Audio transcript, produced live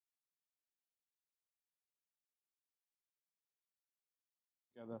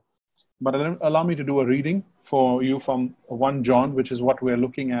together. But allow me to do a reading for you from 1 John, which is what we're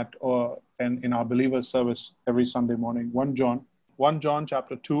looking at in our believers service every Sunday morning. 1 John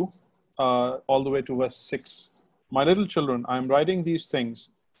chapter 2, all the way to verse 6. My little children, I am writing these things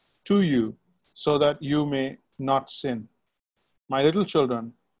to you so that you may not sin. My little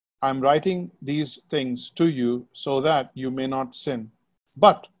children, I am writing these things to you so that you may not sin.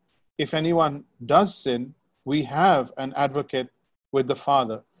 But if anyone does sin, we have an advocate with the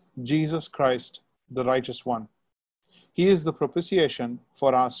Father, Jesus Christ, the righteous one. He is the propitiation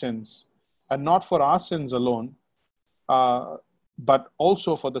for our sins, and not for our sins alone, but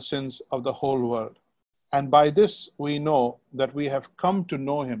also for the sins of the whole world. And by this we know that we have come to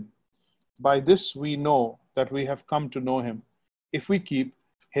know him. By this we know that we have come to know him, if we keep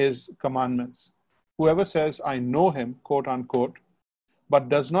his commandments. Whoever says, I know him, quote unquote, but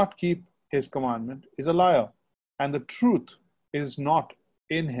does not keep his commandment is a liar, and the truth is not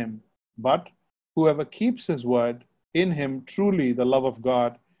in him. But whoever keeps his word, in him truly the love of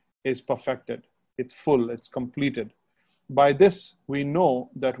God is perfected. It's full, it's completed. By this we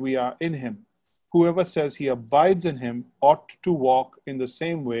know that we are in him. Whoever says he abides in him ought to walk in the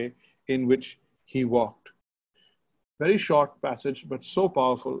same way in which he walked. Very short passage, but so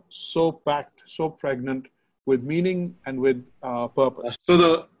powerful, so packed, so pregnant with meaning and with purpose.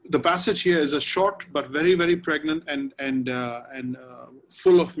 So the passage here is a short but very, very pregnant and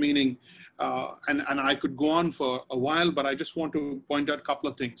full of meaning. And I could go on for a while, but I just want to point out a couple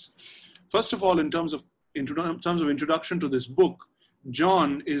of things. First of all, in terms of introduction to this book,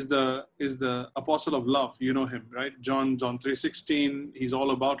 John is the apostle of love. You know him, right? John 3:16. He's all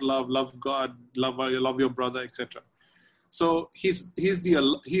about love God, love your brother, etc. So he's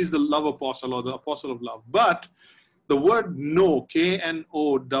the love apostle, or the apostle of love. But the word know,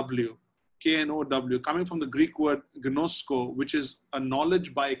 K-N-O-W, coming from the Greek word gnosko, which is a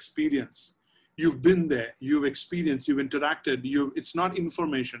knowledge by experience. You've been there, you've experienced, you've interacted. It's not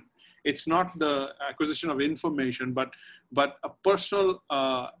information. It's not the acquisition of information, but a personal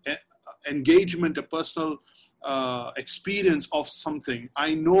engagement, a personal experience of something.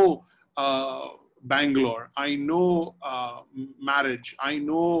 I know Bangalore. I know marriage. I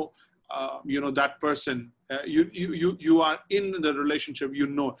know that person. You are in the relationship. You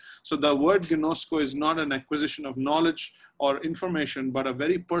know. So the word gnosko is not an acquisition of knowledge or information, but a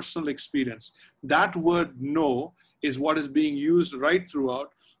very personal experience. That word know is what is being used right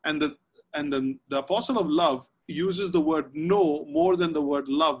throughout, and the apostle of love uses the word know more than the word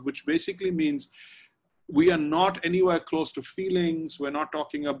love, which basically means we are not anywhere close to feelings. We're not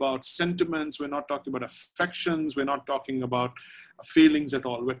talking about sentiments. We're not talking about affections. We're not talking about feelings at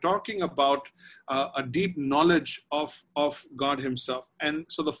all. We're talking about a deep knowledge of God himself. And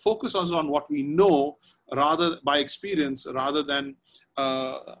so the focus is on what we know by experience rather than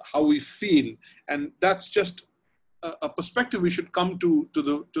how we feel. And that's just a perspective we should come to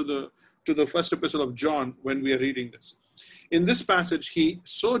the first epistle of John when we are reading this. In this passage, he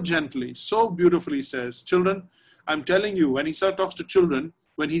so gently, so beautifully says, children, I'm telling you, when he talks to children,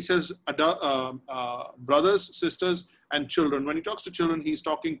 when he says brothers, sisters, and children, when he talks to children, he's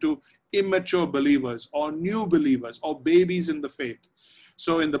talking to immature believers or new believers or babies in the faith.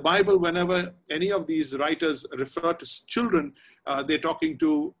 So in the Bible, whenever any of these writers refer to children, they're talking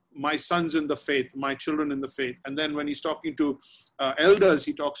to my sons in the faith, my children in the faith. And then when he's talking to elders,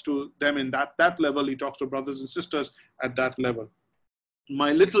 he talks to them in that level. He talks to brothers and sisters at that level.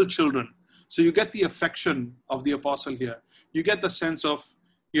 My little children. So you get the affection of the apostle here. You get the sense of,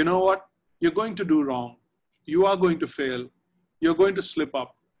 you know what? You're going to do wrong. You are going to fail. You're going to slip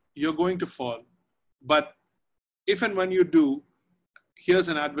up. You're going to fall. But if and when you do, here's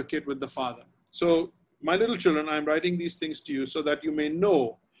an advocate with the Father. So my little children, I'm writing these things to you so that you may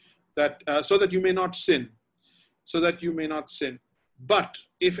know that, so that you may not sin. So that you may not sin. But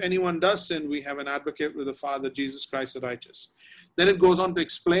if anyone does sin, we have an advocate with the Father, Jesus Christ the righteous. Then it goes on to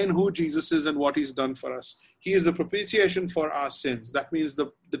explain who Jesus is and what he's done for us. He is the propitiation for our sins. That means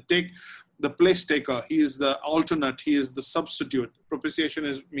the place taker. He is the alternate. He is the substitute.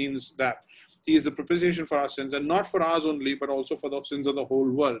 Propitiation means that. He is the propitiation for our sins, and not for ours only, but also for the sins of the whole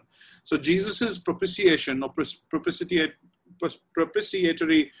world. So Jesus' propitiation or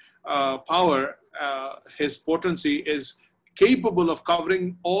propitiatory power, his potency is capable of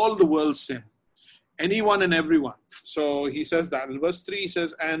covering all the world's sin, anyone and everyone. So he says that. In verse 3, he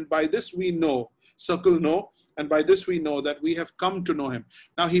says, and by this we know, circle know, and by this we know that we have come to know him.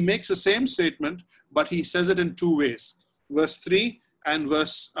 Now he makes the same statement, but he says it in two ways. Verse 3 and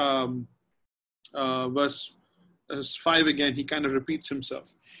verse 5 again, he kind of repeats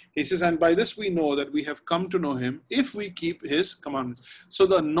himself. He says, and by this we know that we have come to know him if we keep his commandments. So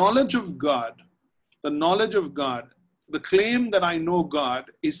the knowledge of God, the claim that I know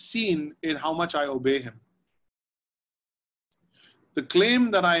God is seen in how much I obey him. The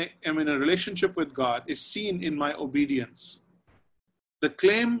claim that I am in a relationship with God is seen in my obedience. The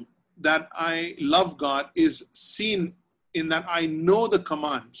claim that I love God is seen in that I know the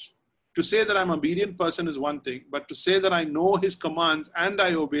commands. To say that I'm an obedient person is one thing, but to say that I know his commands and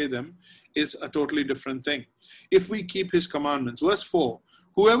I obey them is a totally different thing. If we keep his commandments. Verse 4,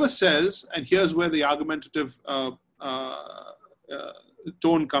 whoever says, and here's where the argumentative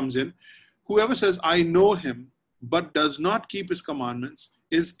tone comes in, whoever says, I know him, but does not keep his commandments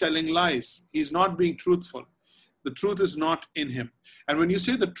is telling lies. He's not being truthful. The truth is not in him. And when you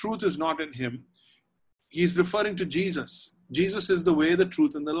say the truth is not in him, he's referring to Jesus. Jesus is the way, the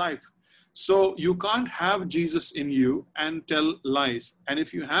truth, and the life. So you can't have Jesus in you and tell lies. And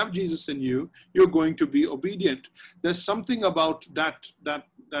if you have Jesus in you, you're going to be obedient. There's something about that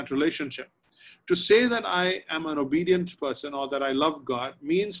relationship. To say that I am an obedient person or that I love God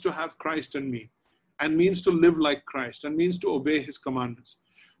means to have Christ in me, and means to live like Christ, and means to obey his commandments.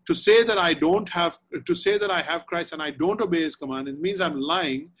 To say that I have Christ and I don't obey his commandments means I'm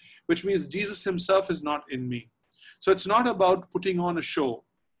lying, which means Jesus himself is not in me. So it's not about putting on a show.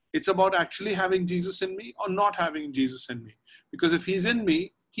 It's about actually having Jesus in me or not having Jesus in me. Because if he's in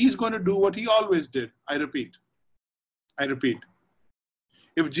me, he's going to do what he always did. I repeat.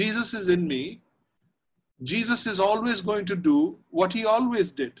 If Jesus is in me, Jesus is always going to do what he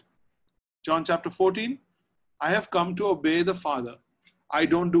always did. John chapter 14, I have come to obey the Father. I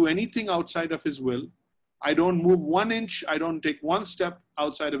don't do anything outside of his will. I don't move 1 inch. I don't take 1 step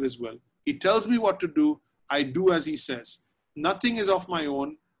outside of his will. He tells me what to do. I do as he says. Nothing is of my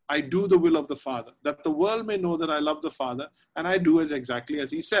own. I do the will of the Father, that the world may know that I love the Father, and I do exactly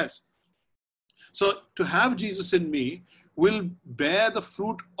as he says. So to have Jesus in me will bear the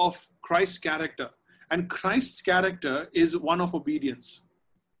fruit of Christ's character. And Christ's character is one of obedience.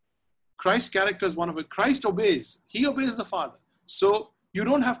 Christ's character is one of it. Christ obeys. He obeys the Father. So you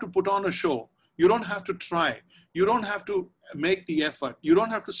don't have to put on a show. You don't have to try. You don't have to make the effort. You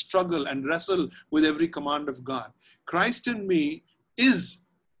don't have to struggle and wrestle with every command of God. Christ in me is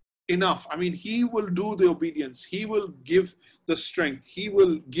enough. I mean, he will do the obedience. He will give the strength. He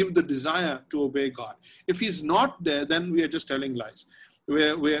will give the desire to obey God. If he's not there, then we are just telling lies.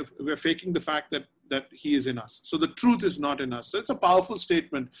 We're faking the fact that he is in us. So the truth is not in us. So it's a powerful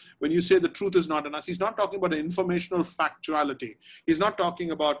statement when you say the truth is not in us. He's not talking about an informational factuality. He's not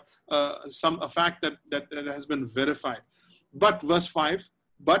talking about a fact that has been verified. But verse 5,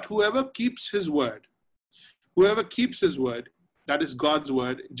 but whoever keeps his word, that is God's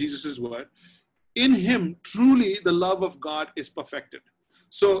word, Jesus' word, in him truly the love of God is perfected.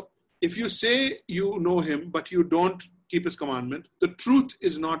 So if you say you know him, but you don't keep his commandment, the truth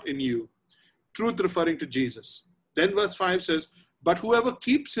is not in you. Truth referring to Jesus. Then verse 5 says, but whoever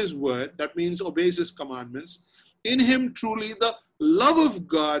keeps his word, that means obeys his commandments, in him truly the love of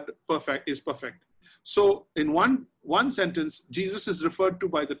God is perfect. So in one sentence, Jesus is referred to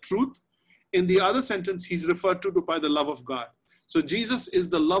by the truth. In the other sentence, he's referred to by the love of God. So Jesus is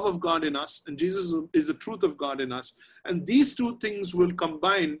the love of God in us, and Jesus is the truth of God in us. And these two things will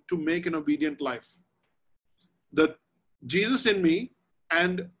combine to make an obedient life. The Jesus in me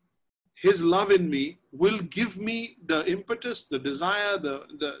and his love in me will give me the impetus, the desire,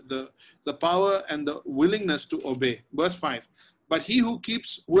 the power, and the willingness to obey. Verse 5. But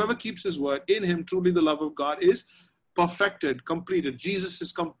whoever keeps his word, in him truly the love of God is perfected, completed. Jesus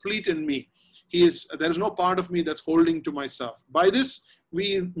is complete in me. There is no part of me that's holding to myself. By this,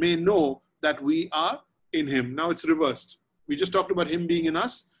 we may know that we are in him. Now it's reversed. We just talked about him being in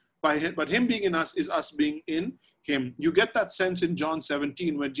us, but him being in us is us being in him. You get that sense in John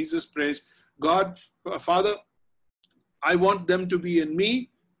 17 when Jesus prays, God, Father, I want them to be in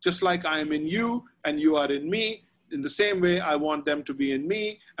me, just like I am in you, and you are in me. In the same way, I want them to be in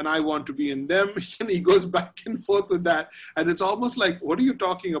me, and I want to be in them. And he goes back and forth with that. And it's almost like, what are you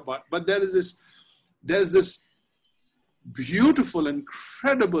talking about? But there's this beautiful,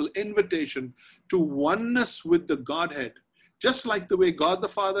 incredible invitation to oneness with the Godhead. Just like the way God the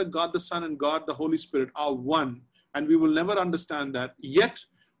Father, God the Son, and God the Holy Spirit are one. And we will never understand that. Yet,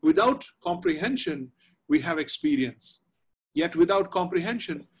 without comprehension, we have experience. Yet, without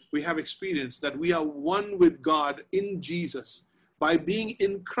comprehension, we have experience that we are one with God in Jesus. By being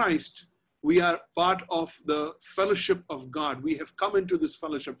in Christ, We are part of the fellowship of God. We have come into this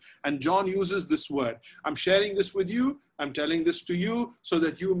fellowship. And John uses this word. I'm sharing this with you. I'm telling this to you so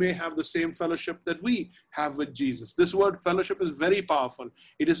that you may have the same fellowship that we have with Jesus. This word fellowship is very powerful.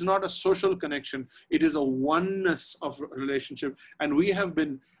 It is not a social connection. It is a oneness of relationship. And we have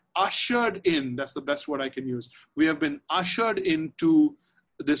been ushered in, that's the best word I can use. We have been ushered into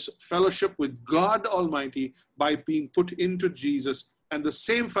this fellowship with God Almighty by being put into Jesus. And the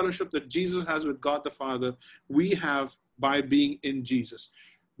same fellowship that Jesus has with God the Father, we have by being in Jesus.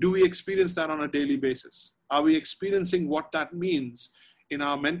 Do we experience that on a daily basis? Are we experiencing what that means in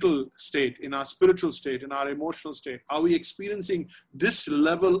our mental state, in our spiritual state, in our emotional state? Are we experiencing this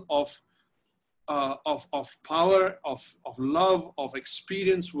level of power, of love, of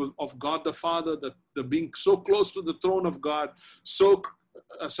experience of God the Father, the being so close to the throne of God, so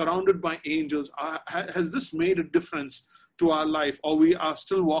surrounded by angels? Has this made a difference to our life, or we are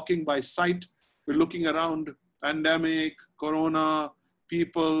still walking by sight? We're looking around, pandemic, corona,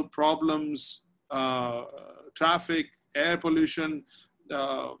 people, problems, traffic, air pollution,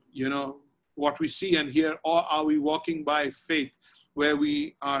 what we see and hear, or are we walking by faith where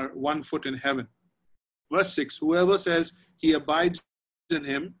we are 1 foot in heaven? Verse 6, whoever says he abides in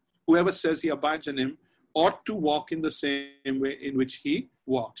him ought to walk in the same way in which he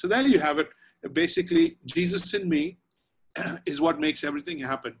walked. So there you have it. Basically, Jesus in me is what makes everything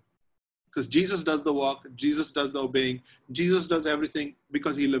happen. Because Jesus does the work, Jesus does the obeying, Jesus does everything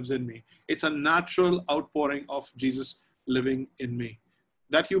because he lives in me. It's a natural outpouring of Jesus living in me.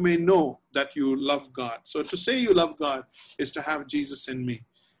 That you may know that you love God. So to say you love God is to have Jesus in me.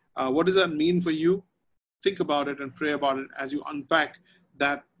 What does that mean for you? Think about it and pray about it as you unpack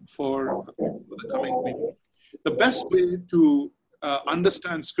that for the coming week. The best way to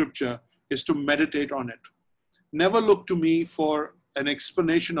understand Scripture is to meditate on it. Never look to me for an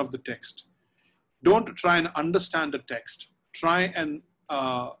explanation of the text. Don't try and understand the text. Try and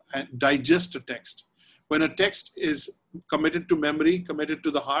digest a text. When a text is committed to memory, committed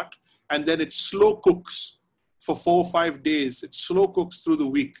to the heart, and then it slow cooks for 4 or 5 days, it slow cooks through the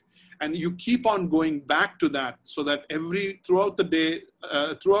week. And you keep on going back to that so that throughout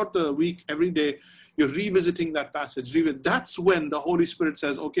the week, every day, you're revisiting that passage. That's when the Holy Spirit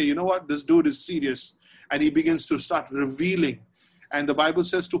says, okay, you know what? This dude is serious. And he begins to start revealing. And the Bible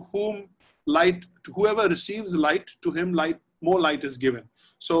says, to whoever receives light, to him more light is given.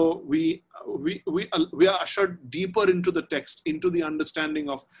 So we are ushered deeper into the text, into the understanding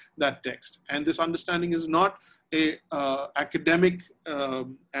of that text. And this understanding is not a academic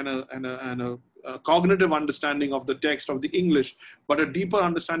and a cognitive understanding of the text of the English, but a deeper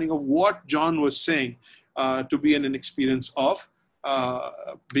understanding of what John was saying to be in an experience of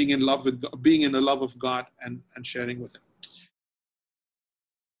being in the love of God and sharing with him.